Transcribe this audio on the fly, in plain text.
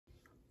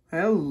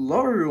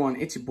Hello everyone,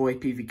 it's your boy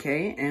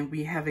PVK, and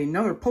we have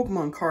another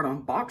Pokemon card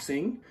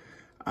unboxing.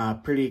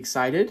 Pretty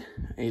excited.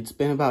 It's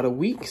been about a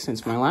week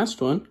since my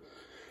last one.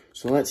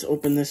 So let's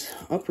open this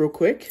up real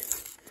quick.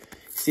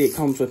 See, it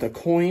comes with a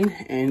coin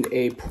and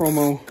a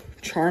promo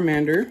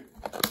Charmander.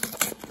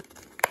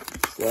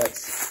 So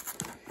let's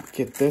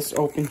get this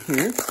open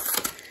here.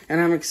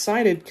 And I'm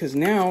excited because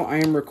now I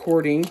am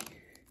recording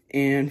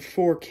in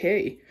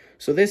 4K.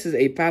 So this is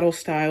a Battle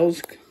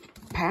Styles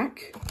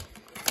pack.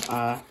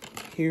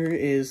 Here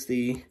is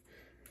the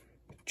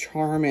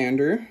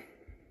Charmander.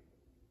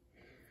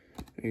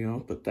 There you go,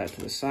 put that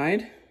to the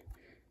side.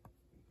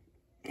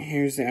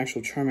 Here's the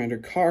actual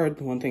Charmander card.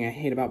 The one thing I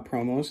hate about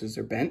promos is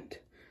they're bent.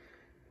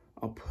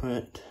 I'll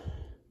put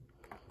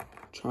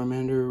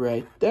Charmander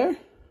right there.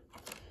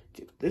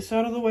 Get this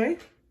out of the way.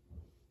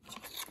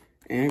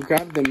 And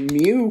grab the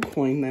Mew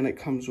coin that it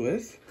comes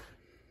with.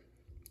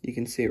 You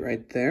can see it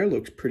right there.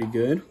 Looks pretty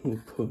good.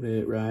 We'll put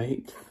it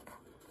right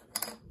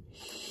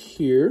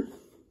here.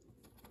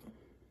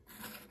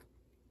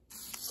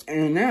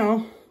 And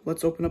now,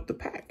 let's open up the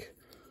pack.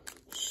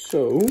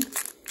 So,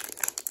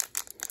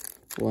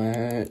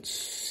 let's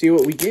see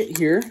what we get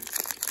here.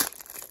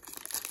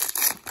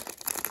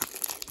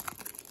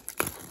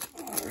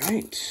 All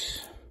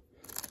right.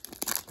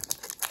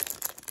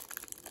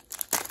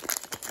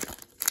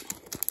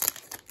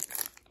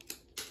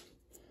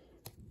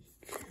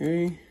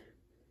 Okay.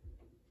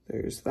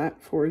 There's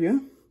that for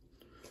you.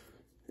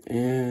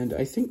 And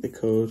I think the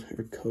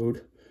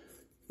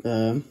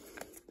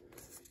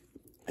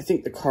I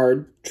think the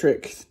card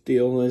trick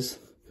deal is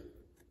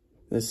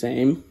the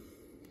same.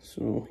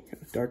 So we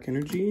got Dark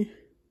Energy.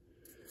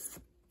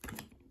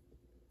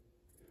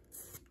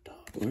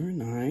 Doppler,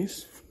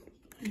 nice.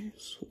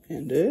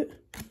 Land it.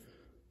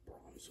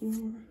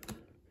 Bronzor.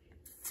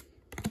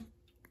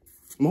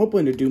 I'm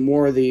hoping to do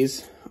more of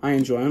these. I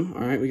enjoy them.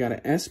 All right, we got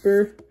an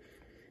Esper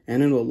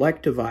and an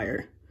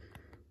Electivire.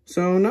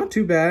 So not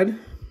too bad.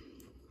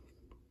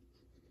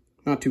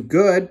 Not too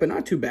good, but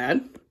not too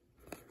bad.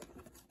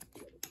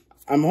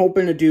 I'm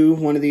hoping to do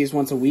one of these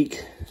once a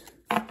week.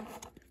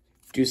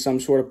 Do some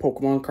sort of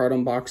Pokemon card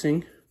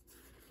unboxing.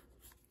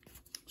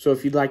 So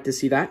if you'd like to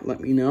see that, let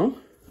me know.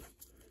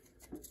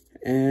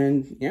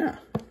 And yeah.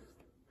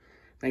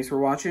 Thanks for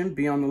watching.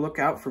 Be on the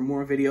lookout for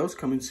more videos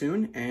coming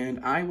soon.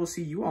 And I will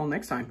see you all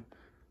next time.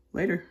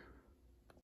 Later.